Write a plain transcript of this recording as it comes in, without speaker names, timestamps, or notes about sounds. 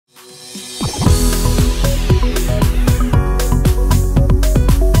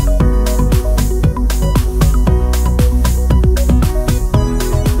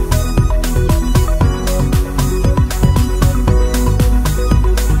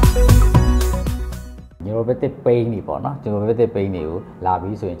neuropathic pain နေပေါ့နော် neuropathic pain တွေကိုလာ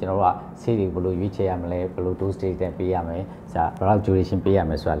ပြီးဆိုရင်ကျွန်တော်တို့ကဆေးတွေဘယ်လိုရွေးချယ်ရမလဲဘယ်လို dose တွေတက်ပေးရမလဲဆရာဘယ်လောက် duration ပေးရမ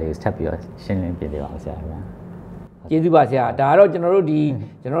လဲဆိုတာလေးထပ်ပြီးတော့ရှင်းလင်းပြပြပါဦးဆရာခင်ဗျာကျေးဇူးပါဆရာဒါကတော့ကျွန်တော်တို့ဒီ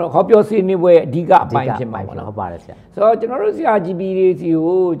ကျွန်တော်တို့ဟောပြောဆွေးနွေးပွဲအဓိကအပိုင်းဖြစ်မှာပေါ့နော်ဟုတ်ပါတယ်ဆရာဆိုတော့ကျွန်တော်တို့ဆရာ GP တွေစီ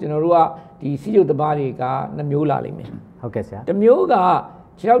ကိုကျွန်တော်တို့ကဒီစီးရုပ်တပါးတွေက2မျိုးလာလိမ့်မယ်ဟုတ်ကဲ့ဆရာတစ်မျိုးက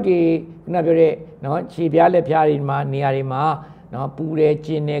ခြေထောက်တွေခုနပြောတဲ့နော်ခြေပြားလက်ပြားတွေမှာနေရာတွေမှာနော်ပူတယ်ကျ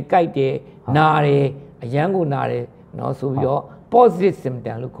င်တယ်ကြိုက်တယ်နာတယ်အရန်ကိုနာတယ်နော်ဆိုပြီးတော့ positive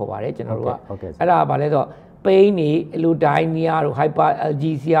symptom လို့ခေါ်ပါတယ်ကျွန်တော်တို့ကအဲ့ဒါကဘာလဲဆိုတော့ pain တွေ allodynia တို့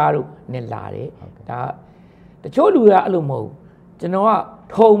hyperalgesia တို့နဲ့လာတယ်ဒါတချို့လူတွေကအဲ့လိုမဟုတ်ဘူးကျွန်တော်က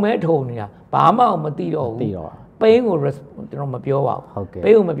ထုံနေတာဘာမှမသိတော့ဘူးpain ကိုကျွန်တော်မပြောပါဘူး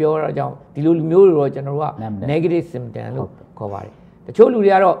pain ကိုမပြောတော့ကြောင့်ဒီလိုလူမျိုးတွေတော့ကျွန်တော်တို့က negative symptom လို့ခေါ်ပါတယ်တချို့လူ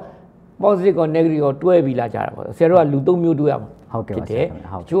တွေကတော့ positive ကို negative ကိုတွဲပြီးလာကြတာပေါ့ဆရာတို့ကလူ3မျိုးတွဲရမှာဖြစ်တယ်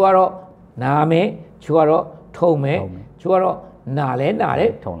တချို့ကတော့နာမယ်တချို့ကတော့ထုံမယ်တချို့ကတော့နာလဲနာတ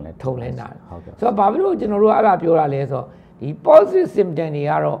ယ်ထုံလဲနာတယ်ဆိုတော့ဘာဖြစ်လို့ကျွန်တော်တို့ကအဲ့ဒါပြောတာလဲဆိုတော့ဒီ positive symptom တွေ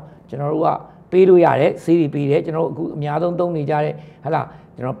ကတော့ကျွန်တော်တို့ကပေးလို့ရတယ်ဆေးတွေပေးတယ်ကျွန်တော်တို့အခုအများဆုံးသုံးနေကြတဲ့ဟလာ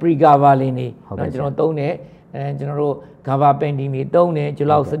ကျွန်တော် pregabalin တွေကျွန်တော်သုံးတယ်ကျွန်တော်တို့ 𝗘𝗶𝗃𝗯𝗃 တွေသုံးတယ်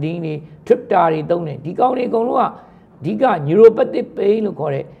𝗘𝗅𝗽𝗃 တွေ 𝗃𝗏 တွေသုံးတယ်ဒီကောင်းတွေအကုန်လုံးကအဓိက neuropathic pain လို့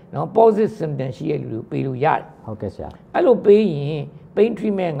ခေါ်တဲ့နော် positive symptom ရှိတဲ့လူတွေပေးလို့ရတယ်ဟုတ်ကဲ့ဆရာအဲ့လိုပေးရင် pain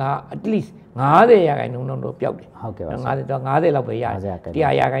treatment က at least 90%တော့ပျောက်တယ်ဟုတ်ကဲ့ပါ50လောက်ပဲရတယ်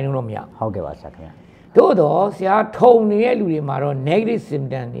100%တော့မရဟုတ်ကဲ့ပါဆရာခင်ဗျာသို့တော့ဆရာထုံနေတဲ့လူတွေမှာတော့ negative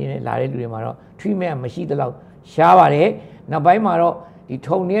symptom တွေနဲ့လာတဲ့လူတွေမှာတော့ treatment မရှိသလောက်ရှားပါတယ်နောက်ပိုင်းမှာတော့ဒီ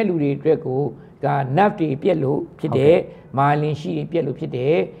ထုံနေတဲ့လူတွေအတွက်ကိုက nerve တွေပြက်လို့ဖြစ်တယ် myelin ရှိတွေပြက်လို့ဖြစ်တ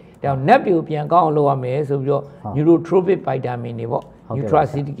ယ်ဒါ nerve တွေကိုပြန်ကောင်းအောင်လုပ်ရမယ်ဆိုပြီးတော့ neurotropic vitamin တွေပေါ့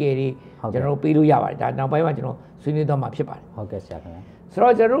nutraceutical တွေကျွန်တော်တို့ပေးလို့ရပါတယ်ဒါနောက်ပိုင်းမှာကျွန်တော်ဆွေးနွေးသွားမှာဖြစ်ပါတယ်ဟုတ်ကဲ့ဆရာခင်ဗျာဆို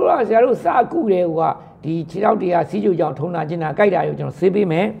တော့ကျွန်တော်တို့ကဆရာတို့စကုတယ်ဟိုကဒီခြေထောက်တရားစီးကြိုကြောင့်ထုံနာကျင်တာကြိုက်တာတွေကိုကျွန်တော်ဆေးပေး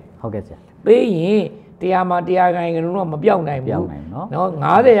မယ်ဟုတ်ကဲ့ဆရာပေးရင်တရားမှာ100%တော့မပြောင်းနိုင်ဘူးနော်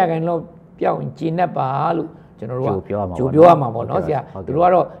90%တော့ပြောင်းရင်ကျင်တတ်ပါလို့ကျွန်တော်တို့ကကြိုပြောရမှာပေါ့နော်ဆရာသူတို့က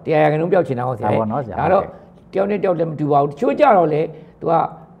တော့100%ပြောင်းချင်တာဟောဆရာဒါတော့တယောက်နဲ့တယောက်လည်းမတူပါဘူးတချို့ကြတော့လေသူက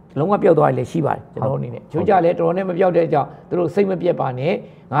လုံးဝပြောက်သွားရလေရှိပါတယ်ကျွန်တော်တို့အနေနဲ့ချိုးကြလဲတော်တော်နဲ့မပြောက်တဲ့အကြောင်းသူတို့စိတ်မပြတ်ပါနဲ့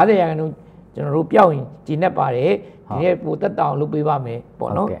90%ကျွန်တော်တို့ပြောက်ရင်ကျင်တတ်ပါတယ်ဒီနေ့ပိုတက်တောင်လုပ်ပေးပါမယ်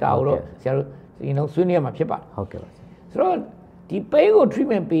ပေါ့နော်ဒါကိုတော့ဆရာတို့ဒီနောက်ဆွေးနွေးရမှာဖြစ်ပါတယ်ဟုတ်ကဲ့ပါဆိုတော့ဒီ pain ကို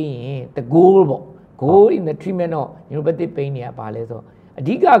treatment ပေးရင် the goal ပေါ့ goal in the treatment of neuropathic pain တွေကဘာလဲဆိုတော့အ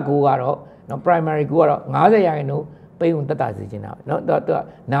ဓိက goal ကတော့နော် primary goal ကတော့90% pain ကိုတက်တာစေချင်တာနော်သူက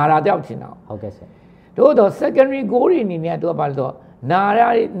နာတာတောက်ချင်တာဟုတ်ကဲ့ဆရာတို့တော့ secondary goal တွေအနေနဲ့သူကဘာလဲဆိုတော့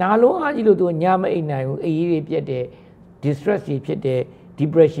နာလုံးအားကြီးလို့သူညမအိမ်နိုင်ဘူးအေးကြီးတွေပြက်တယ် distress တွေဖြစ်တယ်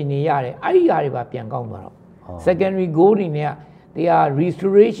depression တွေရတယ်အဲ့ဒီဟာတွေပါပြန်ကောင်းသွားတော့ secondary goal တွေနဲ့they are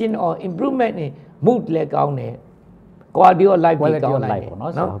restoration or improvement in mood လည်းကောင်းတယ် quality of life လည်းကောင်းလိုက်တယ်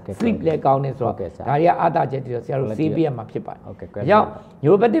နော် sleep လည်းကောင်းတယ်ဆိုတော့ဒါတွေကအားသာချက်တွေဆရာတို့ဆေးပေးရမှာဖြစ်ပါတယ်ဟုတ်ကဲ့။ဒါကြောင့်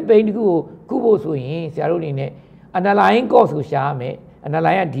neuropathic pain တခုကိုကုဖို့ဆိုရင်ဆရာတို့အနေနဲ့ underlying cause ကိုရှာရမယ်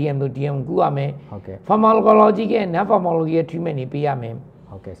underlying က DM တို့ DM ကုရမယ် pharmacology က non pharmacology ရဲ့ treatment တွေပေးရမယ်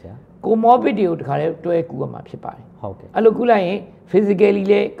ဟုတ်ကဲ့ဆရာ comorbid တွေကိုတခါတည်းတွဲကုရမှာဖြစ်ပါတယ်ဟုတ်ကဲ့အဲ့လိုကုလိုက်ရင် physically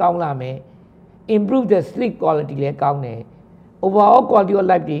လည်းကောင်းလာမယ် improve the sleep quality လည်းကောင်းတယ် overall quality of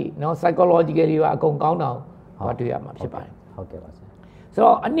life တွေနော် psychologically ပါအကုန်ကောင်းတာဟောတွေ့ရမှာဖြစ်ပါတယ်ဟုတ်ကဲ့ပါဆရာဆို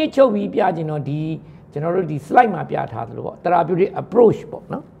တော့အနှစ်ချုပ်ပြီးပြခြင်းတော့ဒီကျွန်တော်တို့ဒီ slide မှာပြထားသလိုပေါ့ therapeutic approach ပေါ့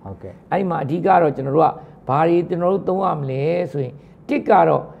နော်ဟုတ်ကဲ့အဲ့ဒီမှာအဓိကတော့ကျွန်တော်တို့ကဘာတွေကျွန်တော်တို့သုံးရမလဲဆိုရင်တစ်က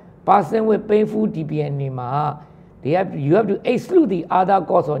တော့ person with painful DPN နေမှာ you have to exclude the other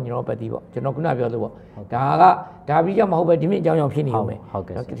cause of neuropathy ပေါ့ကျွန်တော်ခုနပြောလို့ပေါ့ဒါပြီးကြမဟုတ်ပဲဒီမြင့်အကြောင်းကြောင့်ဖြစ်နေအောင်ပဲ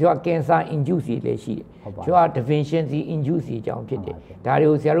တချို့က cancer induce တွေလည်းရှိတယ်တချို့က deficiency induce တွေအကြောင်းဖြစ်တယ်ဒါတွေ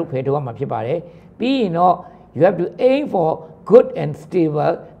ကိုဆရာတို့ဖယ်ထုတ်ရမှာဖြစ်ပါတယ်ပြီးရင်တော့ you have to aim for good and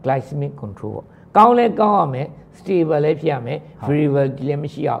stable glycemic control ပေါ့ကောင်းလဲကောင်းရမယ် stable လည်းဖြစ်ရမယ် variability လည်းမ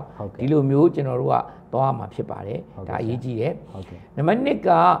ရှိအောင်ဒီလိုမျိုးကျွန်တော်တို့ကသွားရမှာဖြစ်ပါတယ်ဒါအရေးကြီးတယ်နံပါတ်1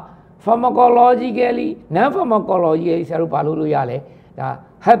က pharmacologically non pharmacologically ဆရာတို့ဘာလုပ်လို့ရလဲဒါ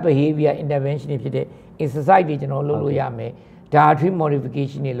health behavior intervention တွေဖြစ်တဲ့ exercise တွေကျွန်တော်လုပ်လို့ရမယ် dietary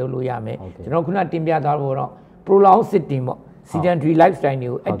modification တွေလုပ်လို့ရမယ်ကျွန်တော်ခုနတင်ပြသွားလို့တော့ prolonged sitting ပေါ့ sedentary lifestyle တွေ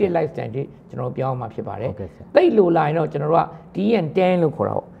ကို active lifestyle တွေကျွန်တော်ပြောင်းမှာဖြစ်ပါတယ်တိတ်လို့လာရင်တော့ကျွန်တော်တို့က TN10 လို့ခေါ်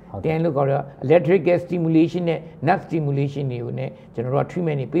တာပေါ့10လို့ခေါ်တော့ electrical stimulation နဲ့ nerve stimulation တွေကိုねကျွန်တော်တို့က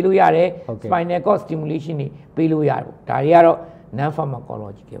treatment တွေပေးလို့ရတယ် spinal cord stimulation တွေပေးလို့ရတယ်ဒါတွေကတော့ non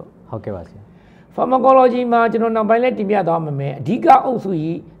pharmacology ပေါ့ဟုတ်ကဲ့ပါဆရာ pharmacology မှာကျွန်တော်နောက်ပိုင်းလည်းတင်ပြသွားမှာမယ်အဓိကအုပ်စု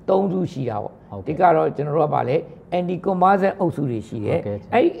ကြီး3စုရှိတာပေါ့ဒီကတော့ကျွန်တော်တို့ကဗာလဲ anti-convulsant အုပ်စုတွေရှိတယ်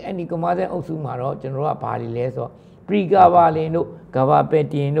အဲ့ဒီ anti-convulsant အုပ်စုမှာတော့ကျွန်တော်တို့ကဗာတွေလဲဆိုpregabalin တို့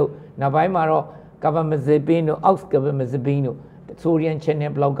𝗘𝗶𝗃𝗯𝗃 တို့နောက်ပိုင်းမှာတော့ 𝗘𝗶𝗃𝗃တို့ 𝗘𝗲𝗃𝗃တို့ sodium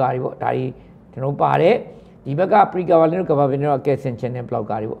channel blocker တွေပေါ့ဒါတွေကျွန်တော်ပါတယ်ဒီဘက်က pregabalin တို့ gabapentin တို့ calcium channel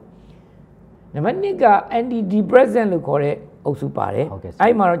blocker တွေပေါ့နံပါတ်2က anti depressant လို့ခေါ်တဲ့အုပ်စုပါတယ်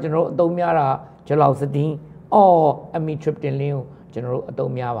အဲ့မှာတော့ကျွန်တော်တို့အသုံးများတာ 𝗘𝗫 or amitriptyline ကိုကျွန်တော်တို့အ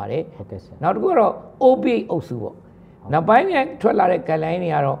သုံးများပါတယ်နောက်တစ်ခုကတော့ opiate အုပ်စုပေါ့နောက်ပိုင်းကထွက်လာတဲ့ guideline တွေ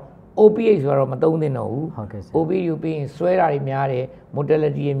ကတော့ opiate ဆိုတော့မသုံးသင့်တော့ဘူး opiate ယူပြီးရင်ဆွဲတာတွေများတယ်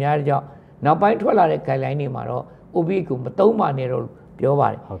mortality တွေများတဲ့ကြောင့်နောက်ပိုင်းထွက်လာတဲ့ guideline တွေမှာတော့ opiate ကိုမသုံးပါနဲ့တော့ပြောပါ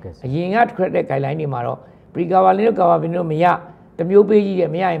တယ်အရင်ကထွက်တဲ့ guideline တွေမှာတော့ pregabalin တို့ gabapentin တို့မရတစ်မျိုးပေးကြီးတ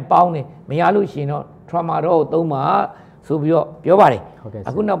ယ်မရရင်ပေါင်းတယ်မရလို့ရှိရင်တော့ trauma တော့သုံးပါဆိုပြီးတော့ပြောပါတယ်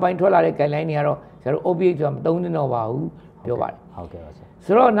အခုနောက်ပိုင်းထွက်လာတဲ့ guideline တွေကတော့ဆရာတို့ opiate ဆိုတာမသုံးသင့်တော့ပါဘူးပြောပါတယ်ဟုတ်ကဲ့ပါဆရာ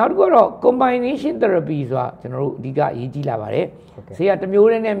ဆိုတော့နောက်တစ်ခုကတော့ combination therapy ဆိုတာကျွန်တော်တို့အဓိကအရေးကြီးလာပါတယ်ဆေးကတစ်မျိုး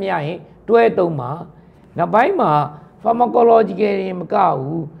တည်းနဲ့မရရင်တွဲသုံးပါနောက်ပိုင်းမှာ pharmacological တွေမက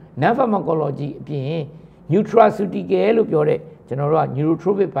ဘူး non pharmacology အပြင် nutraceutical လို့ပြောတဲ့ကျွန်တော်တို့က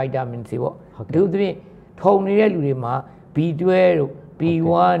neurotropic vitamin တွေပေါ့ဒီလိုသဖြင့်ထုံနေတဲ့လူတွေမှာ B12 တို့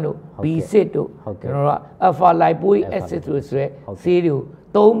B1 တို့ B6 တို့ကျွန်တော်တို့က alpha lipoic acid ဆိုတဲ့ဆေးတွေကို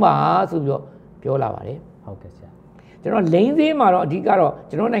သုံးပါဆိုပြီးတော့ပြောလာပါတယ်ဟုတ်ကဲ့ဆရာကျွန်တော်လိန်သေးမှာတော့အဓိကတော့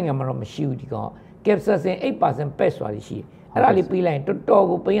ကျွန်တော်နိုင်ငံမှာတော့မရှိဘူးဒီကောင် capsaicin 8% PET ဆိုတာရှိတယ်အဲ့ဒါလေးပြီးလိုက်ရင်တော်တော်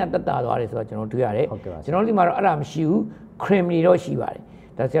ကိုပိန်းရတက်တာသွားတယ်ဆိုတော့ကျွန်တော်တွေ့ရတယ်ကျွန်တော်ဒီမှာတော့အဲ့ဒါမရှိဘူး cream တွေတော့ရှိပါတယ်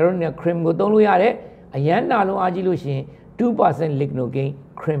ဒါဆရာတို့က cream ကိုသုံးလို့ရတယ်အရန်နာလုံးအားကြီးလို့ရှိရင် 2% lignocaine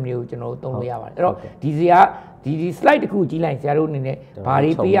cream တွေကိုကျွန်တော်တို့သုံးလို့ရပါတယ်အဲ့တော့ဒီစီကဒီ slide တစ်ခုကြည့်လိုက်ဆရာတို့အနေနဲ့ဘာ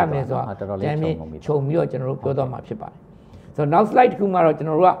တွေပေးရမလဲဆိုတော့တမ်းမြင့်ခြုံပြီးတော့ကျွန်တော်တို့ပြောတော့မှာဖြစ်ပါတယ်ဆိုတော့နောက် slide တစ်ခုမှာတော့ကျွန်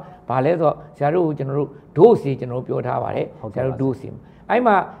တော်တို့ကဘာလဲဆိုတော့ဆရာတို့ကိုကျွန်တော်တို့ dose တွေကျွန်တော်တို့ပြောထားပါတယ်ဆရာတို့ dose တွေအဲ့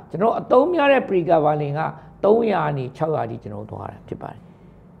မှာကျွန်တော်အသုံးများတဲ့ pregabalin က300နေ600တိကျွန်တော်တို့သွားတာဖြစ်ပါတယ်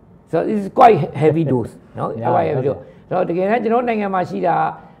so it's quite heavy dose เนาะအဲ့ဒါရပြီးတော့တကယ်တမ်းကျွန်တော်နိုင်ငံမှာရှိတာ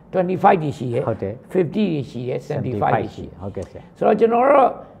25တိရှိတယ်ဟုတ်တယ်50တိရှိတယ်75တိရှိဟုတ်ကဲ့ဆရာဆိုတော့ကျွန်တော်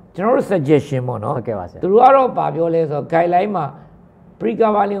တို့ suggestion ပေါ့เนาะဟုတ်ကဲ့ပါဆရာသူတို့ကတော့ဗာပြောလဲဆိုတော့ guideline မှာ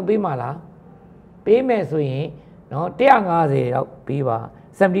pregabalin ကိုပေးမှာလားပေးမယ်ဆိုရင်เนาะ150တော့ပေးပါ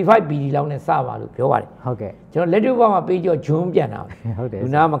75 BD လောက်နဲ့စပါလို့ပြောပါတယ်ဟုတ်ကဲ့ကျွန်တော်လက်တွေ့ဘဝမှာပေးကြောဂျွန်းပြန်တာဟုတ်တယ်လူ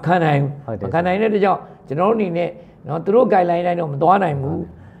နာမခံနိုင်ဘူးမခံနိုင်တဲ့ကြောင့်ကျွန်တော်တို့အနေနဲ့เนาะသူတို့ guideline တိုင်းတော့မသွားနိုင်ဘူး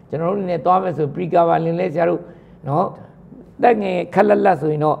ကျွန်တော်တို့အနေနဲ့သွားမယ်ဆို pregabalin လဲဆရာတို့เนาะတက်ငယ်ခက်လက်လက်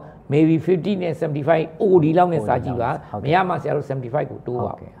ဆိုရင်တော့ maybe 50နဲ့75 OD လောက်နဲ့စာကြည့်ပါမရမှဆရာတို့75ကိုတိုး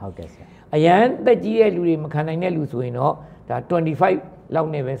ပါဟုတ်ကဲ့ဆရာအရန်တက်ကြီးတဲ့လူတွေမခံနိုင်တဲ့လူဆိုရင်တော့ဒါ25လောက်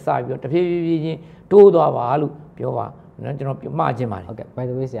နဲ့ပဲစပြီးတော့တဖြည်းဖြည်းချင်းတိုးသွားပါလို့ပြောပါနော်ကျွန်တော်မှားခြင်းပါတယ်ဟုတ်ကဲ့ by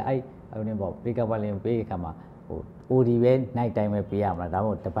the way ဆရာအဲ့ဟိုနေပေါ့ pregabalin ပေးတဲ့အခါမှာဟို OD ပဲ night time ပဲပေးရမှာလားဒါမှမ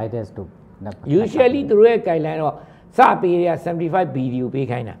ဟုတ် diabetes တို့ usually သူတို့ရဲ့ guideline တော့စပေးရ75 BD ကိုပေး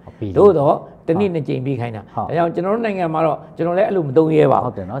ခိုင်းတာသို့တော့တစ်နေ့နှစ်ကြိမ်ပေးခိုင်းတာဒါကြောင့်ကျွန်တော်တို့နိုင်ငံမှာတော့ကျွန်တော်လည်းအဲ့လိုမသုံးရဲပါ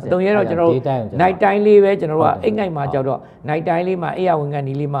ဘူးသုံးရဲတော့ကျွန်တော်တို့ night time လေးပဲကျွန်တော်တို့ကအိတ်ငိုက်မှာကြောက်တော့ night time လေးမှာအိယာဝင်ကန်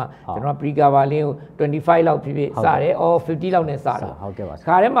ဒီလေးမှာကျွန်တော် pregabalin ကို25လောက်ဖြစ်စတယ် or 50လောက်နဲ့စတာဟုတ်ကဲ့ပါ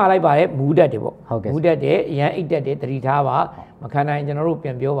ခါထဲမှာလိုက်ပါတယ်မူးတက်တယ်ပေါ့မူးတက်တယ်အရန်အိတ်တက်တယ်တတိထားပါမခံနိုင်ကျွန်တော်တို့ပြ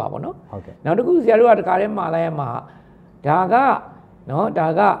န်ပြောပါပေါ့နော်နောက်တစ်ခုဆရာတို့ကတခါထဲမှာလိုက်ရမှာဒါက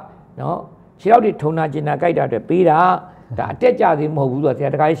နော်ခြေထောက်တွေထုံနာကျင်နာကြိုက်တာအတွက်ပေးတာဒါအတက်ကြသေးမဟုတ်ဘူးဆိုတော့ဆရာ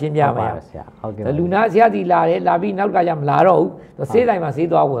တခါရှင်းပြပါဆရာဟုတ်ကဲ့လူနာဆရာစီလာတယ်လာပြီးနောက်ကကြမလာတော့ဘူးဆေးဆိုင်မှာဆေး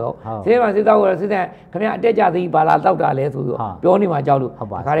သွားဝယ်တော့ဆေးမှာဆေးသွားဝယ်တော့ဆေးဆိုင်ခင်ဗျအတက်ကြသေးဘာလာတောက်တာလဲဆိုတော့ပြောနေမှာကြောက်လို့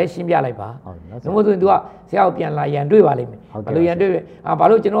တခါလေးရှင်းပြလိုက်ပါလုံးဝဆိုရင် तू ကဆရာကိုပြန်လာရန်တွေ့ပါလိမ့်မယ်ဘာလို့ရန်တွေ့ဘာ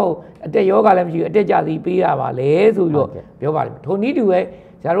လို့ကျွန်တော်အတက်ယောဂလည်းမရှိဘူးအတက်ကြသေးပေးရပါလဲဆိုပြီးတော့ပြောပါလိမ့်မယ်ထိုနည်းတူပဲ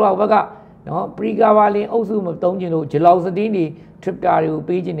ဆရာတို့ကဘက်ကနော် pregabalin အုပ်စုမသုံးခြင်းလို့ 𝗘𝗫 တွေ tripta တွေကို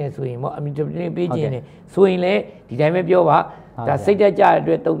ပေးခြင်းနဲ့ဆိုရင်ပေါ့ amitriptyline ပေးခြင်းနဲ့ဆိုရင်လည်းဒီတိုင်းပဲပြောပါဒါစိတ်တက်ကြတဲ့အ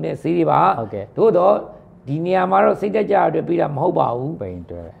တွက်တုံတဲ့ဆေးတွေပါသို့တော့ဒီနေရာမှာတော့စိတ်တက်ကြတဲ့အတွက်ပေးတာမဟုတ်ပါဘူးပိန်အ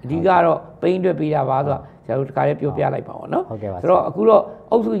တွက်အဓိကတော့ပိန်အတွက်ပေးတာပါဆိုတော့ဆရာတို့တခါလေးပြောပြလိုက်ပါဦးနော်ဆိုတော့အခုတော့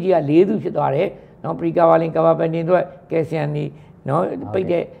အုပ်စုကြီးက၄စုဖြစ်သွားတယ်နော် pregabalin gabapentin တို့ calcium တွေနော်ပိတ်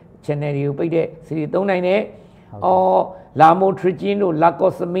တဲ့ channel တွေကိုပိတ်တဲ့ဆေးတွေသုံးနိုင်တယ်အော် lamotrigine တို့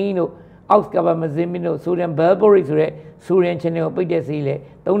lacosamine တို့𝗘𝗫 တို့ sodium valproate ဆိုတဲ့ sodium channel ကိုပိတ်တဲ့ဆေးလည်း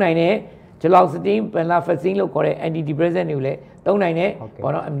သုံးနိုင်တယ်𝗘𝗫 𝗵𝗯𝗃 လို့ခေါ်တဲ့ anti depressant တွေကိုလည်းသုံးနိုင်တယ်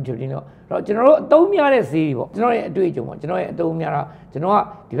ပေါ့နော် amitriptyline တော့ကျွန်တော်တို့အသုံးများတဲ့ဆေးတွေပေါ့ကျွန်တော်ရဲ့အတွေ့အကြုံပေါ့ကျွန်တော်ရဲ့အသုံးများတာကျွန်တော်က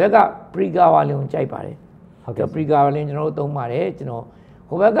ဒီဘက်က pregabalin ကိုကြိုက်ပါတယ်ဟုတ်ကဲ့ pregabalin ကျွန်တော်တို့သုံးပါတယ်ကျွန်တော်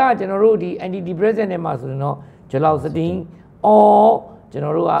ဟိုဘက်ကကျွန်တော်တို့ဒီ anti depressant တွေမှာဆိုရင်တော့𝗘𝗫 or ကျွန်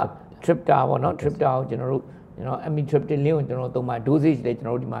တော်တို့က tripta ပေါ့နော် tripta ကိုကျွန်တော်တို့amitriptyline ကိုကျွန်တော်သုံးပါ dosage လည်းကျွန်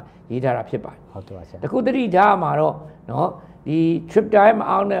တော်တို့ဒီမှာရေးထားတာဖြစ်ပါတယ်ဟုတ်ကဲ့ပါဆရာတခုတတိထားမှာတော့နော်ဒီ tripta ရဲ့မ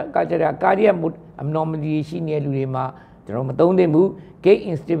အောင်တဲ့ cardiac abnormality ရှိနေတဲ့လူတွေမှာကျွန်တော်မသုံးသင့်ဘူး gait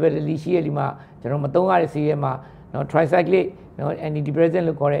instability ရှိတဲ့လူမှာကျွန်တော်မသုံးရတဲ့ဆေးတွေမှာနော် tricyclic နော် antidepressant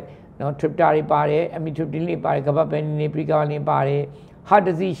လို့ခေါ်တဲ့ နော် triptar တွေပါတယ် amitriptyline တွေပါတယ် gabapentin တွေ pregabalin ပါတယ် heart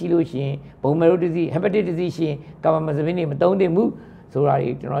disease ရှိလို့ရှိရင် bone marrow disease hepatitis disease ရှိရင် carbamazepine တွေမသုံးသင့်ဘူးဆိုတာတွေ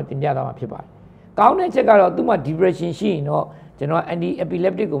ကျွန်တော်တင်ပြသွားမှာဖြစ်ပါတယ်ကောင်းတဲ့ချက်ကတော့သူ့မှာ depression ရှိရင်တော့ကျွန်တော် anti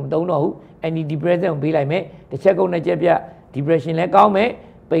epileptic ကိုမသုံးတော့ဘူး anti depressant ကိုပေးလိုက်မယ်တစ်ချက်ကုန်တစ်ချက်ပြ depression လည်းကောင်းမယ်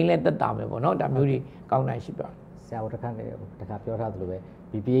ပိန်လည်းသက်သာမယ်ပေါ့နော်ဒါမျိုးတွေကောင်းနိုင်ရှိပါတယ်ဆရာတို့တစ်ခါပြောထားသလိုပဲ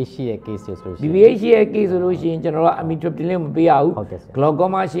BPH ရှိတဲ့ case ဆိုလို့ရှိရင် BPH ရှိတဲ့ case ဆိုလို့ရှိရင်ကျွန်တော်က amitriptyline မပေးရဘူး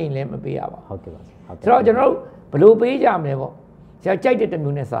glaucoma ရှိရင်လည်းမပေးရပါဘူးဟုတ်ကဲ့ပါဆိုတော့ကျွန်တော်တို့ဘယ်လိုပေးကြမလဲပေါ့ဆရာကြိုက်တဲ့တစ်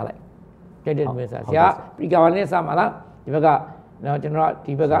မျိုးနဲ့စားလိုက်ကြိုက်တဲ့တစ်မျိုးစားဆရာ pregabalin နဲ့စားမှာလားဒီဘက်ကနော်ကျွန်တော်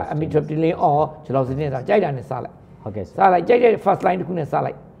ဒီဘက်က amitriptyline or 𝗃𝗃စားကြိုက်တာနဲ့စားလိုက်ဟုတ်ကဲ့စားလိုက်ကြိုက်တဲ့ first line တစ်ခုနဲ့စား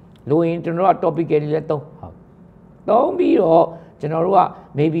လိုက်လိုရင်ကျွန်တော်က topical လည်းသုံးပြီးတော့ကျွန်တော်တို့က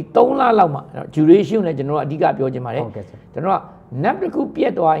maybe 3 လလောက်မှာ duration နဲ့ကျွန်တော်တို့အဓိကပြောချင်ပါတယ်ကျွန်တော်က nap တစ်ခုပြ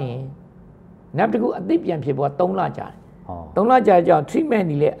တ်သွားရင် nap တစ်ခုအသစ်ပြန်ဖြစ်သွား3လကြာတယ်3လကြာကြောင် treatment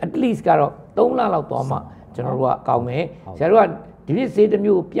တွေလည်း at least ကတော့3လလောက်သွားမှကျွန်တော်တို့ကကောင်းမယ်ဆရာတို့ကဒီပြည့်စေးတစ်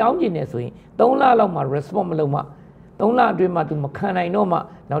မျိုးကိုပြောင်းကျင်နေဆိုရင်3လလောက်မှ response မလုပ်မှ3လအတွင်းမှာ तू မခံနိုင်တော့မှ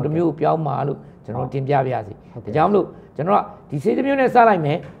နောက်တစ်မျိုးကိုပြောင်းမှာလို့ကျွန်တော်တင်ပြပါရစေဒါကြောင့်မလို့ကျွန်တော်ကဒီစေးတစ်မျိုးနဲ့စလိုက်မ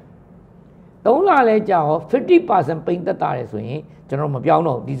ယ်3လလဲကြာရော 50% ပိန်သက်တာတယ်ဆိုရင်ကျွန်တော်မပြောင်း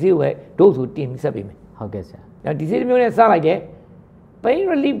တော့ဒီစေးကိုပဲဒုတ်ဆိုတင်ပြီးဆက်ပေးမယ်ဟုတ်ကဲ့ဆရာဒီစေးတစ်မျိုးနဲ့စလိုက်တယ် pain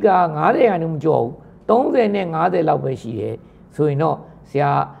relief က90ရာခိုင်နှုန်းမကျော်ဘူး30နဲ့50လောက်ပဲရှိတယ်ဆိုရင်တော့ဆရာ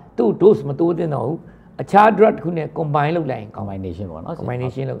သူ့ dose မတိုးသင့်တော့ဘူးအခြား drug တစ်ခုနဲ့ combine လုပ်လိုက်ရင် combination ပေါ့နော်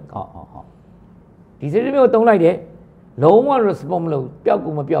combination လုပ်ဟုတ်ဒီစေးတစ်မျိုးသုံးလိုက်တယ်လုံးဝ response မလုပ်ပျောက်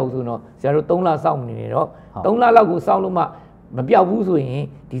ကိုမပျောက်ဘူးဆိုတော့ဆရာတို့3လစောင့်နေတော့3လလောက်ကိုစောင့်လို့မှမပျောက်ဘူးဆိုရင်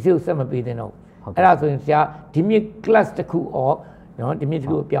ဒီစေးကိုဆက်မပေးသင့်တော့အဲ့ဒါဆိုရင်ဆရာဒီမြစ် class တစ်ခုအော်နော်ဒီမြစ်တစ်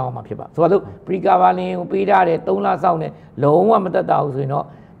ခုကိုပြောင်းအောင်မှာဖြစ်ပါဆိုတော့ pregabalin ကိုပေးထားတယ်3လစောင့်နေလုံးဝမသက်သာဘူးဆိုရင်တော့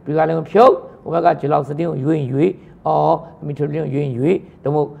pregabalin ကိုဖြုတ်ဟိုဘက်က 𝗃𝗃 ကိုရွေးအော် amitriptyline ကိုရွေး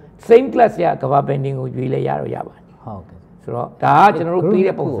တော့ same class ရ gabapentin ကိုရွေးလဲရတော့ရပါတယ်ဟုတ်ကဲ့ဆိုတော့ဒါကကျွန်တော်တို့ပေး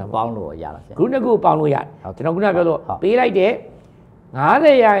တဲ့ပုံစံပေါင်းလို့ရလားဆရာ group နှစ်ခုပေါင်းလို့ရတယ်ကျွန်တော်ခုနပြောလို့ပေးလိုက်တယ်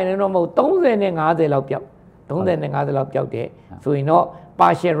90ရာခိုင်နှုန်းတော့မဟုတ်30နဲ့50လောက်ပျောက်30နဲ့50လောက်ပျောက်တယ်ဆိုရင်တော့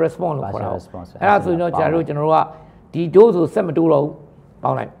partial response လို့ခေါ်တာအဲ့ဒါဆိုရင်တော့ကျွန်တော်တို့ကဒီ dose ကိုဆက်မတိုးတော့ဘူးပေါ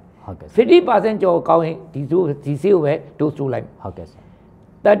င်းလိုက်ဟုတ်ကဲ့50%ကျော်ကောင်းရင်ဒီဆေးကိုပဲ dose တိုးလိုက်ဟုတ်ကဲ့ဆ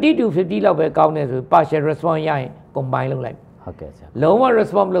ရာ30 to 50လောက်ပဲကောင်းနေဆို partial response ရရင် combine လုပ်လိုက်ဟုတ်ကဲ့ဆရာလုံးဝ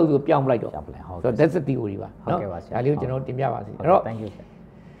response မလုပ်ဆိုပြောင်းလိုက်တော့ဟုတ်ကဲ့ဆိုတော့ that's the theory ပါနော်ဟုတ်ကဲ့ပါဆရာဒါလေးကိုကျွန်တော်တင်ပြပါစီအဲ့တော့ thank you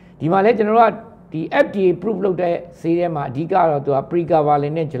ဒီမှာလဲကျွန်တော်တို့ကဒီ FDA proof လုပ်တဲ့ဆေးထဲမှာအဓိကတော့သူက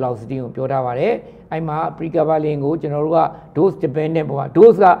pregabalin နဲ့ 𝗃𝗃 ကိုပြောထားပါတယ်အဲ့မှာ pregabalin ကိုကျွန်တော်တို့က dose dependent ပေါ့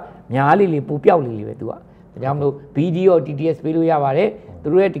dose ကများလေးပူပြောက်လေးပဲသူကဒါကြောင့်မလို့ BD ရော TTS ပေးလို့ရပါတယ်သူ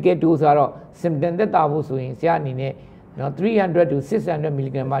တို့ရဲ့တကယ် dose ကတော့ symptom သက်သာဖို့ဆိုရင်ဆရာအနေနဲ့နော်300 to 600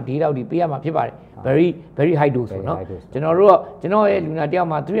 mg မှာဒီလောက်ဒီပေးရမှာဖြစ်ပါတယ် very high dose ပေါ့နော်ကျွန်တော်ရဲ့လူနာတယောက်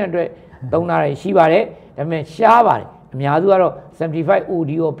မှာ300သုံးတာရှိပါတယ်ဒါပေမဲ့ရှားပါတယ်အများစုကတော့75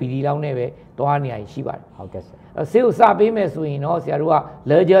 OD ရော BD လောက်နဲ့ပဲသွားနေရရှိပါတယ်ဟုတ်ကဲ့ဆရာဆေးကိုစပေးမယ်ဆိုရင်တော့ဆရာတို့က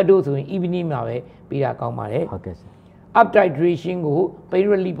larger dose ဆိုရင် evening မှာပဲပေးတာကောင်းပါတယ်ဟုတ်ကဲ့ဆရာ up titration ကို pain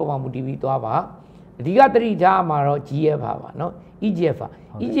relief ပေါ်မှာမူတည်ပြီးသွားပါအဓိကသတိထားမှာတော့ GFR ပါနော်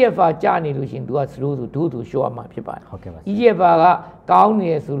EGFR ကြာနေလို့ရှိရင် तू က slow ဆို dose ဆို short မှာဖြစ်ပါတယ်ဟုတ်ကဲ့ပါ EGFR ကကောင်းနေ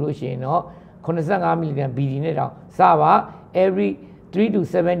ရဆိုလို့ရှိရင်တော့85 mg BD နဲ့တောင်စပါ every 3 to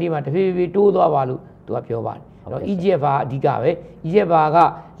 70မှာတဖြည်းဖြည်းတိုးသွားပါလို့ तू ကပြောပါတယ်အဲ့တော့ EGFR အဓိကပဲ EGFR က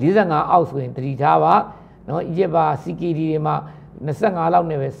45အောက်ဆိုရင်သတိထားပါနော် EGFR CKD တွေမှာ25လောက်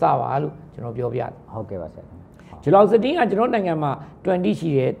နဲ့ပဲစပါလို့ကျွန်တော်ပြောပြတယ်ဟုတ်ကဲ့ပါဆရာ𝗃𝗃 ကကျွန်တော်နိုင်ငံမှာ20ရှိ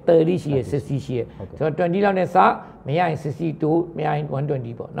တယ်30ရှိတယ်60ရှိတယ်ဆိုတော့20လောက်နဲ့စမရရင်62မရရင်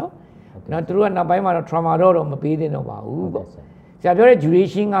120ပေါ့နော်နော်သူတို့ကနောက်ပိုင်းမှာတော့ trauma တော့မပေးသင့်တော့ပါဘူးပေါ့ဆရာပြောတဲ့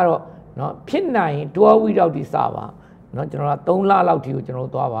duration ကတော့နော်ဖြစ်နိုင်ရင်12 week လောက်ထိစပါနော်ကျွန်တော်က3လလောက်ထိကိုကျွန်တော်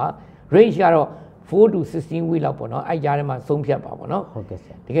တို့သွားပါ range ကတော့4 to 16 week လောက်ပေါ့နော်အဲ့ကြားထဲမှာဆုံးဖြတ်ပါပေါ့နော်ဟုတ်ကဲ့ဆ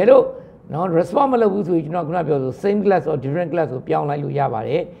ရာတကယ်လို့နော် response မလုပ်ဘူးဆိုရင်ကျွန်တော်ခုနပြောဆို same class or different class ကိုပြောင်းလိုက်လို့ရပါတ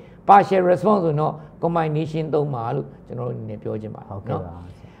ယ် partial response ဆိုတော့ combination သုံးပါလို့ကျွန်တော်တို့အနေနဲ့ပြောချင်ပါတယ်ဟုတ်ကဲ့ပါ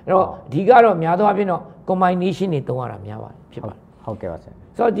အဲ့တော့အဓိကတော့များသောအားဖြင့်တော့ combination တွေသုံးရတာများပါတယ်ဖြစ်ပါတယ်ဟုတ်ကဲ့ပါဆရာ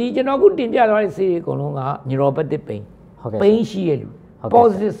ဆိုတော့ဒီကျွန်တော်ခုတင်ပြသွားတဲ့ဆေးတွေအကုန်လုံးက neuropathic pain ဟုတ်ကဲ့ pain ရှိရလူ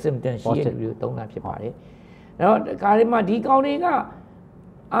positive symptom ရှိရလူကိုသုံးတာဖြစ်ပါတယ်အဲ့တော့ဒီကားလေးမှာဒီကောင်းတွေက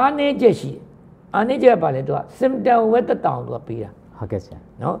အားနည်းချက်ရှိတယ်အားနည်းချက်ကဘာလဲသူက symptom ဝက်တက်တောင်သူကပေးတာဟုတ်ကဲ့ဆရာ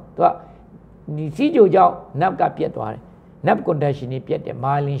နော်သူကဒီစီးကြိုကြောင့် nerve ကပြတ်သွားတယ် nerve conduction တွေပြတ်တယ်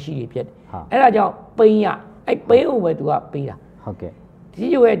myelin ရှိတွေပြတ်တယ်အဲ့ဒါကြောင့် pain ရအဲ့ pain ကိုပဲသူကပေးတာဟုတ်ကဲ့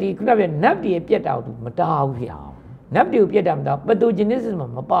စီးကြိုရဲ့ဒီခုနကပြော nerve တွေပြတ်တာကိုသူမတားဘူးဖြစ်အောင် nerve တွေကိုပြတ်တာမတား pathogenesis မှာ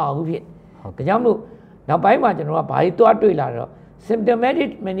မပါဘူးဖြစ်ဒါကြောင့်မလို့နောက်ပိုင်းမှာကျွန်တော်ကဘာတွေတွားတွေ့လာတော့ symptomatic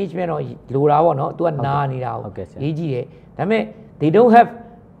management တော့လိုတာပေါ့နော်သူကနာနေတာကိုရေးကြည့်တယ်ဒါပေမဲ့ they don't have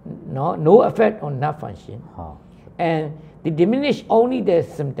no effect on nerve function, and they diminish only their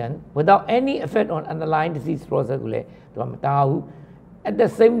symptom without any effect on underlying disease process ကိုလည်းသူကမတားဘူး at the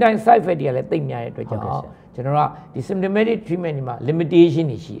same time side effect တွေကလည်းသိပ်များတဲ့အတွက်ကြောင့်ကျွန်တော်ကဒီ symptomatic treatment တွေမှာ limitation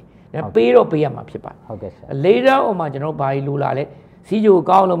တွေရှိတယ်။ပေးတော့ပေးရမှာဖြစ်ပါတယ်။ဟုတ်ကဲ့ later on မှာကျွန်တော်ဘာကြီးလိုလာလဲစီးကြို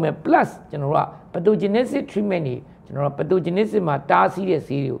ကောင်းလုံးမဲ့ plus ကျွန်တော်က pathogenesis treatment တွေကျွန်တော်က pathogenesis မှာတားဆီးတဲ့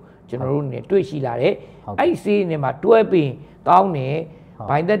ဆေးတွေကိုကျွန်တော်တို့နေတွေ့ရှိလာတယ်။အဲ့ဒီဆေးတွေမှာတွဲပြီးကောင်းတယ်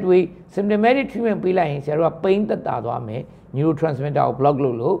by that way symptomatic treatment ပေးလိုက်ရင်ဆရာတို့က pain သက်သာသွားမယ် neurotransmitter ကို block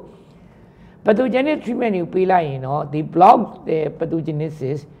လုပ်လို့ pathogenic treatment ကိုပေးလိုက်ရင်တော့ they block the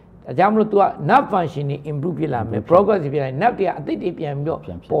pathogenesis ဒါကြောင့်မလို့ तू က nerve function တွေ improve ဖြစ်လာမယ် progress ဖြစ်လာရင် nerve တွေကအသစ်တွေပြန်ပြီးတော့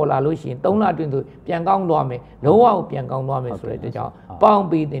ပေါ်လာလို့ရှိရင်3လအတွင်းဆိုပြန်ကောင်းသွားမယ်လုံးဝကိုပြန်ကောင်းသွားမယ်ဆိုတဲ့အတွက်ကြောင့်ပေါင်း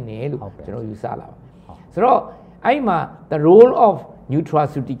ပေးတဲ့နယ်လို့ကျွန်တော်ယူဆလာပါဆိုတော့အဲ့မှာ the role of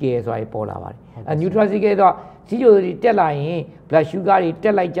nutraceutical ဆိုတာပေါ်လာပါတယ် nutraceutical တော့စီးကျိုတွေတက်လာရင် blood sugar တွေတ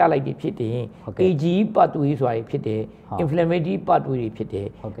က်လိုက်ကြလိုက်တွေဖြစ်တယ် AGE pathway ဆိုတာတွေဖြစ်တယ် inflammatory pathway တွေဖြစ်တယ်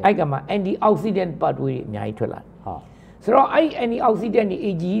အဲ့ကမှာ antioxidant pathway တွေအများကြီးထွက်လာတယ်ဆိုတော့အဲ့ antioxidant တွေ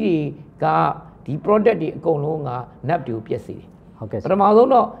AGE တွေကဒီ product တွေအကုန်လုံးက nerve တွေကိုပြည့်စေတယ်ဟုတ်ကဲ့ပထမဆုံး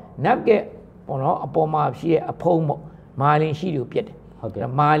တော့ nerve ကပေါ့နော်အပေါ်မှာရှိတဲ့အဖုံးပေါ့ myelin ရှိတွေကိုပြည့်တယ်ဟုတ်ကဲ့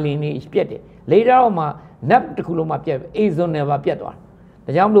myelin တွေပြည့်တယ် later on မှာ nerve တစ်ခုလုံးမှာပြည့် axonal ပါပြည့်သွားတ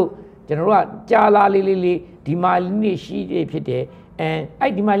ယ်ဒါကြောင့်မလို့ကျွန်တော်တို့ကကြာလာလေးဒီ myelin တွေရှိတွေဖြစ်တယ်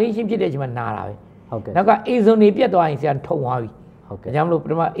အဲ့ဒီ myelin ရှင်းဖြစ်တဲ့အချိန်မှာနာတာပဲဟုတ်ကဲ့နောက်က axon တွေပြတ်သွားရင်ဆရာထုံသွားပြီဟုတ်ကဲ့ဒါကြောင့်မလို့ပ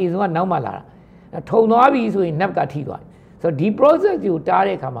ထမ axon ကနောက်မှလာတာထုံသွားပြီဆိုရင် nerve ကထိသွားတယ်ဆိုတော့ဒီ process ကိုတား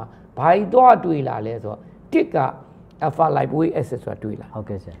တဲ့အခါမှာဘာကြီးတော့တွေ့လာလဲဆိုတော့တစ်က alpha lipoic acid ဆိုတာတွေ့လာဟုတ်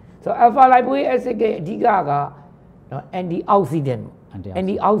ကဲ့ဆရာဆိုတော့ alpha lipoic acid ရဲ့အဓိကကနော် antioxidant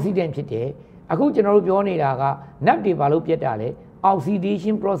ဖြစ်တယ်အခုကျွန်တော်တို့ပြောနေတာက nerve တွေဘာလို့ပြတ်တာလဲ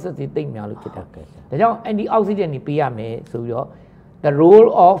oxidation process တွေတိတ်များလို့ဖြစ်တာဒါကြောင့် antioxidant တွေပေးရမယ်ဆိုပြီးတော့ the role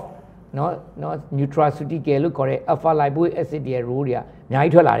of နော် nutraceutical လို့ခေါ်တဲ့ alpha lipoic acid ရဲ့ role တွေကအများ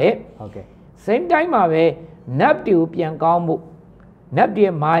ကြီးထွက်လာတယ်ဟုတ်ကဲ့ same time မှာပဲ nerve တွေကိုပြန်ကောင်းမှု nerve တွေ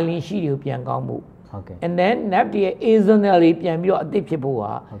ရဲ့ myelin ရှိတွေကိုပြန်ကောင်းမှုဟုတ်ကဲ့ and then nerve တွေရဲ့ axonal တွေပြန်ပြီးတော့အသစ်ဖြစ်ဖို့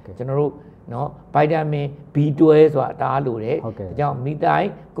ဟာကျွန်တော်တို့နော် vitamin B12 ဆိုတာဒါလိုတယ်ဒါကြောင့်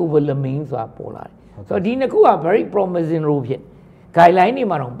𝗍𝗗𝗃𝗃𝗀𝗃 ဆိုတာပေါ်လာတယ်ဆိုတော့ဒီနှစ်ခုက very promising role ဖြစ် guideline တွေ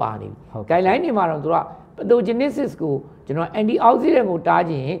မှာတော့ပါနေပြီ guideline တွေမှာတော့သူက pathogenesis ကိုကျွန်တော် antioxidant ကိုတား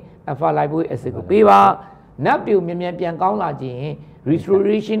ခြင်း alpha lipoic acid ကိုပေးပါ nerve တွေကိုမြန်မြန်ပြန်ကောင်းလာခြင်း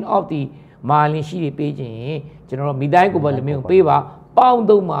restoration of the myelin ရှိတွေပေးခြင်းကျွန်တော်တို့ 𝗍𝗿𝗃𝗃𝗀𝗃 ကိုပေးပါပေါင်း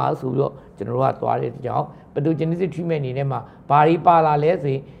သုံးပါဆိုပြီးတော့ကျွန်တော်တို့ကသွားတဲ့ကြောင့် pathogenesis treatment အနေနဲ့မှာဘာတွေပါလာလဲ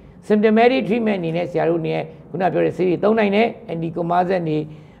ဆိုရင် symptomatic treatment အနေနဲ့ဆရာတို့နေခုနပြောတဲ့ဆေးတွေသုံးနိုင်တယ် anticoagulant တွေ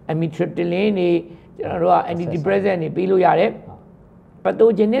amitriptyline တွေကျွန်တော်တို့က antidepressant တွေပေးလို့ရတယ်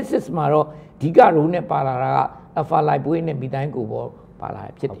pathogenesis မှာတော့အဓိက role နဲ့ပါလာတာက alpha lipoic နဲ့ 𝗍𝗿𝗃𝗃𝗀 ပါလာ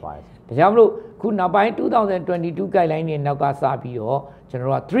ဖြစ်တယ်ဒါကြောင့်မလို့ခုနောက်ပိုင်း2022 guideline တွေနောက်ကစပြီးတော့ကျွန်တော်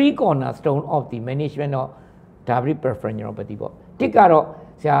တို့က 3 cornerstone of the management of diabetic peripheral neuropathy ပေါ့တစ်ကတော့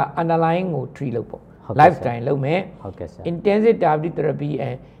ဆရာ underlying ကို treat လုပ်ပေါ့ lifestyle လုပ်မယ်ဟုတ်ကဲ့ဆရာ intensive diabetic therapy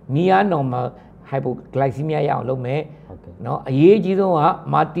and near normal hypoglycemia ရအောင်လုပ်မယ်ဟုတ်ကဲ့เนาะအရေးကြီးဆုံးက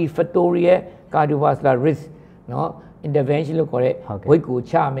multifactorial cardiovascular risk เนาะ intervention လို့ခေါ်တဲ့ weight ကို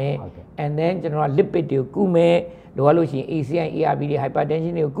ချမယ် and then ကျွန်တော်က lipid တွေကိုကုမယ်လိုအပ်လို့ရှိရင် ACI ARB တွေ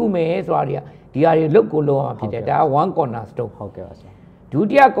hypertension တွေကိုကုမယ်ဆိုတာတွေကဒီဟာတွေလုတ်ကိုလုံးအောင်ဖြစ်တယ်ဒါက one cornerstone ဟုတ်ကဲ့ပါဆရာဒု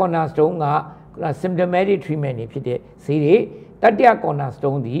တိယ cornerstone က symptomatic treatment တွေဖြစ်တဲ့ဆေးတွေတတိယ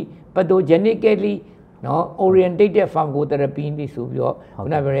cornerstone ဒီ pathogenically เนาะ oriented pharmacotherapy တွေဆိုပြီးတော့ခု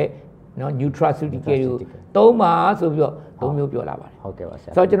နပြောတဲ့เนาะ nutraceutical တွေကိုသုံးပါဆိုပြီးတော့သုံးမျိုးပြောလာပါတယ်ဟုတ်ကဲ့ပါဆ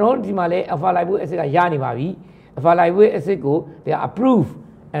ရာဆိုတော့ကျွန်တော်တို့ဒီမှာလဲ alpha lipoic acid ကရနေပါပြီ alpha lipoic acid ကို they are approved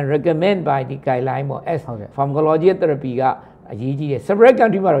and recommend by the guideline ပေါ့ as pharmacological therapy ကအရေးကြီးတယ် several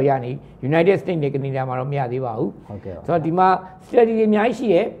country မှာတော့ရနေ United States နဲ့ Canada မှာတော့မရသေးပါဘူးဟုတ်ကဲ့ဆိုတော့ဒီမှာ study တွေအများကြီးရှိ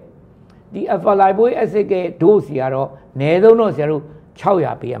တယ်ဒီ alpha lipoic acid ရဲ့ dose တွေကတော့အနည်းဆုံးတော့ဆရာတို့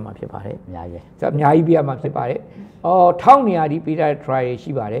600ပေးရမှာဖြစ်ပါတယ်အများကြီးဆိုတော့အများကြီးပေးရမှာဖြစ်ပါတယ်1200ဒီပေးတဲ့ trial တွေ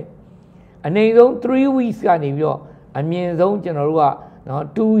ရှိပါတယ်အနည်းဆုံး3 weeks ကနေပြီးတော့အမြင့်ဆုံးကျွန်တော်တို့ကနော်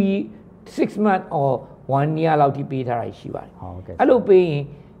6 month or 1 year လောက်ထိပေးထားတာရှိပါတယ်ဟုတ်ကဲ့အဲ့လိုပေးရင်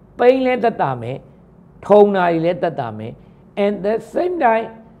ပိန်းလဲတက်တာမယ်ထုံတာတွေလည်းတက်တာမယ် and the same time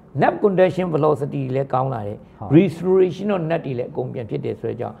nerve conduction velocity လည်းကောင်းလာတယ် restoration of nerve တွေလည်းအကုန်ပြန်ဖြစ်တယ်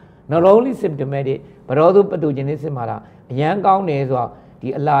ဆိုတော့ကြောင့် not only symptomatic but also pathogenesis မှာအရန်ကောင်းတယ်ဆိုတော့ဒီ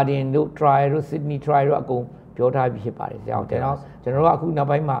Aladdin တို့ trial တို့ Sydney trial တို့အကုန်ပြောထားပြီးဖြစ်ပါတယ်ဆရာကျွန်တော်တို့ကအခုနောက်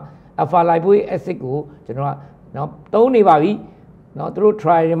ပိုင်းမှာ alpha lipoic acid ကိုကျွန်တော်ကနော်သုံးနေပါပြီနော်သူတို့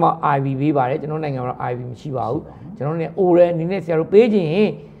trial တွေမှာ IV ပေးပါတယ်ကျွန်တော်နိုင်ငံမှာ IV မရှိပါဘူးကျွန်တော်တို့ ਨੇ oral အနေနဲ့ဆရာတို့ပေးခြင်း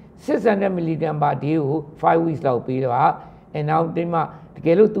600 mg per day ကို5 weeks လောက်ပေးတော့ and now ဒီမှာတက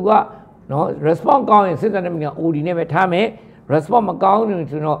ယ်လို့ तू ကနော် response ကောင်းရင်600 milligram OD နဲ့ပဲထားမယ် response မကောင်းရင်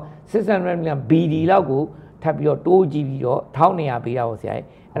ဆိုတော့600 milligram BD လောက်ကိုထပ်ပြီးတော့တိုးကြည့်ပြီးတော့1200ပေးတာပေါ့ဆရာ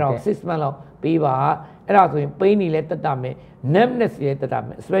အဲ့တော့6 month လောက်ပေးပါအဲ့ဒါဆိုရင် pain တွေလည်းတက်တာမယ် numbness တွေလည်းတက်တာမ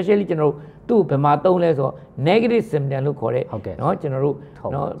ယ် especially ကျွန်တော်တို့သူ့ဘယ်မှာသုံးလဲဆိုတော့ negative symptom လို့ခေါ်တဲ့နော်ကျွန်တော်တို့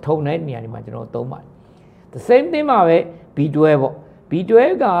နော်ထုံတဲ့နေရာတွေမှာကျွန်တော်သုံးပါတယ် the same thing မှာပဲ B12 ပေါ့ B12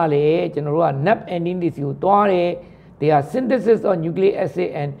 ကလည်းကျွန်တော်တို့က nerve ending တွေကိုသွားတယ် they are synthesis of nucleic acid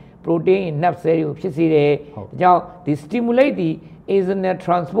and protein in nerve cell ကိုဖြစ်စေတယ်ဒါကြောင့် they stimulate the axonal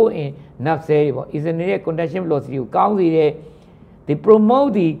transport in nerve cell တွေပေါ့ axonal ရဲ့ conduction velocity ကိုကောင်းစေတယ် they promote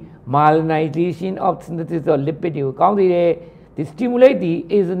the myelinization of synthesis of lipid တွေကိုကောင်းစေတယ် they stimulate the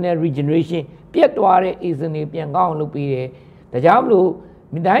axonal regeneration ပြတ်သွားတဲ့ axon တွေပြန်ကောင်းအောင်လုပ်ပေးတယ်ဒါကြောင့်မလို့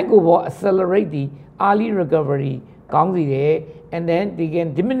မိတိုင်းကိုပေါ် accelerate the early recovery ကောင်းစေတယ် and then they can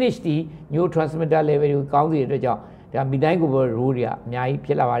diminish the neurotransmitter level ကိုကောင်းစေတဲ့အတွက်ကြောင့်ဒါမိတိုင်းကိုပေါ် role တွေကအများကြီးဖြ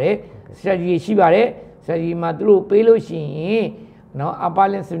စ်လာပါတယ် strategy ရှိပါတယ် strategy မှာသူတို့ပေးလို့ရှိရင်နော်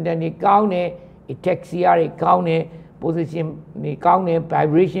apparent symptom တွေကောင်းတယ် ataxia တွေကောင်းတယ် position တွေကောင်းတယ်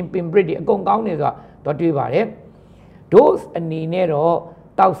vibration pinprick တွေအကုန်ကောင်းတယ်ဆိုတာတော့တွေ့ပါတယ် dose အနေနဲ့တော့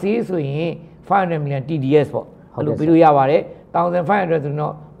တောက်ဆေးဆိုရင်500 mg TDS ပေါ့အဲ့လိုပေးလို့ရပါတယ်1500ဆို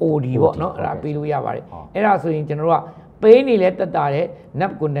တော့ OD ပေါ့နော်အဲ့ဒါပေးလို့ရပါတယ်အဲ့ဒါဆိုရင်ကျွန်တော်တို့က pain တွေလည်းတက်တာတယ်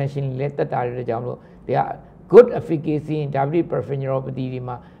nerve conduction တွေလည်းတက်တာတဲ့ကြောင့်မလို့ဒါ good efficacy in diabetic peripheral neuropathy တွေ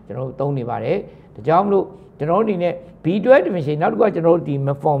မှာကျွန်တော်တို့သုံးနေပါတယ်ဒါကြောင့်မလို့ကျွန်တော်တို့အနေနဲ့ B12 deficiency နောက်တစ်ခုကကျွန်တော်တို့ဒီ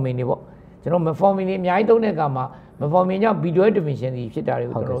metformin တွေပေါ့ကျွန်တော် metformin တွေအများကြီးသုံးတဲ့အခါမှာ metformin ကြောင့် B12 deficiency ဖြစ်တာတွေ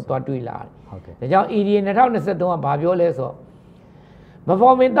ကိုကျွန်တော်တို့သွားတွေ့လာတယ်ဒါကြောင့် EDA 2023ကဘာပြောလဲဆိုတော့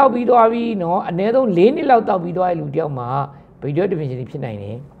metformin တောက်ပြီးသွားပြီးနော်အနည်းဆုံး4နှစ်လောက်တောက်ပြီးသွားတဲ့လူတယောက်မှာ B12 deficiency ဖြစ်နိုင်တ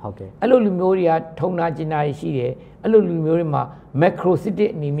ယ်ဟုတ်ကဲ့အဲ့လိုလူမျိုးတွေကထုံနာကျင်နာရှိတယ်အဲ့လိုလူမျိုးတွေမှာ macrocytic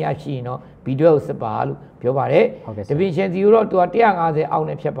anemia ရှိရင်တော့ B12 ကိုစစ်ပါလို့ပြောပါတယ် deficiency ကိုတော့သူက150အောက်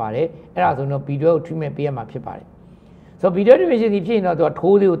နဲ့ဖြတ်ပါတယ်အဲ့ဒါဆိုတော့ B12 ကို treatment ပေးရမှာဖြစ်ပါတယ်ဆိုတော့ B12 deficiency ဖြစ်ရင်တော့သူက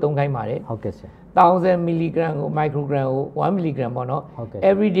ထိုးလေးကိုသုံးခိုင်းပါတယ်ဟုတ်ကဲ့ဆရာ1000 mg ကို microgram ကို1 mg ပေါ့နော်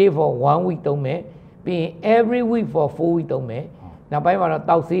every day for 1 week သုံးမယ်ပြီးရင် every week for 4 week သုံးမယ်နောက်ပိုင်းမှာတော့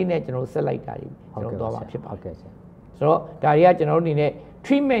တောက်ဆေးနဲ့ကျွန်တော်ဆက်လိုက်တာကျွန်တော်သွားမှာဖြစ်ပါတယ်ဆိုတော့ဒါတွေကကျွန်တော်တို့အနေနဲ့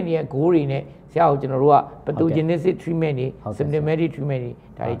treatment ရဲ့ goal တွေနဲ့ဆရာကိုကျွန်တော်တို့က pathogenesis treatment တွေ symptomatic treatment တွေ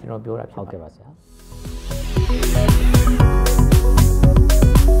ဒါတွေကျွန်တော်ပြောတာဖြစ်ပါတယ်ဟုတ်ကဲ့ပါဆရာ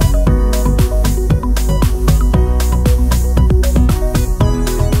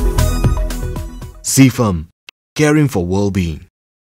𝗵𝗶, caring for well-being.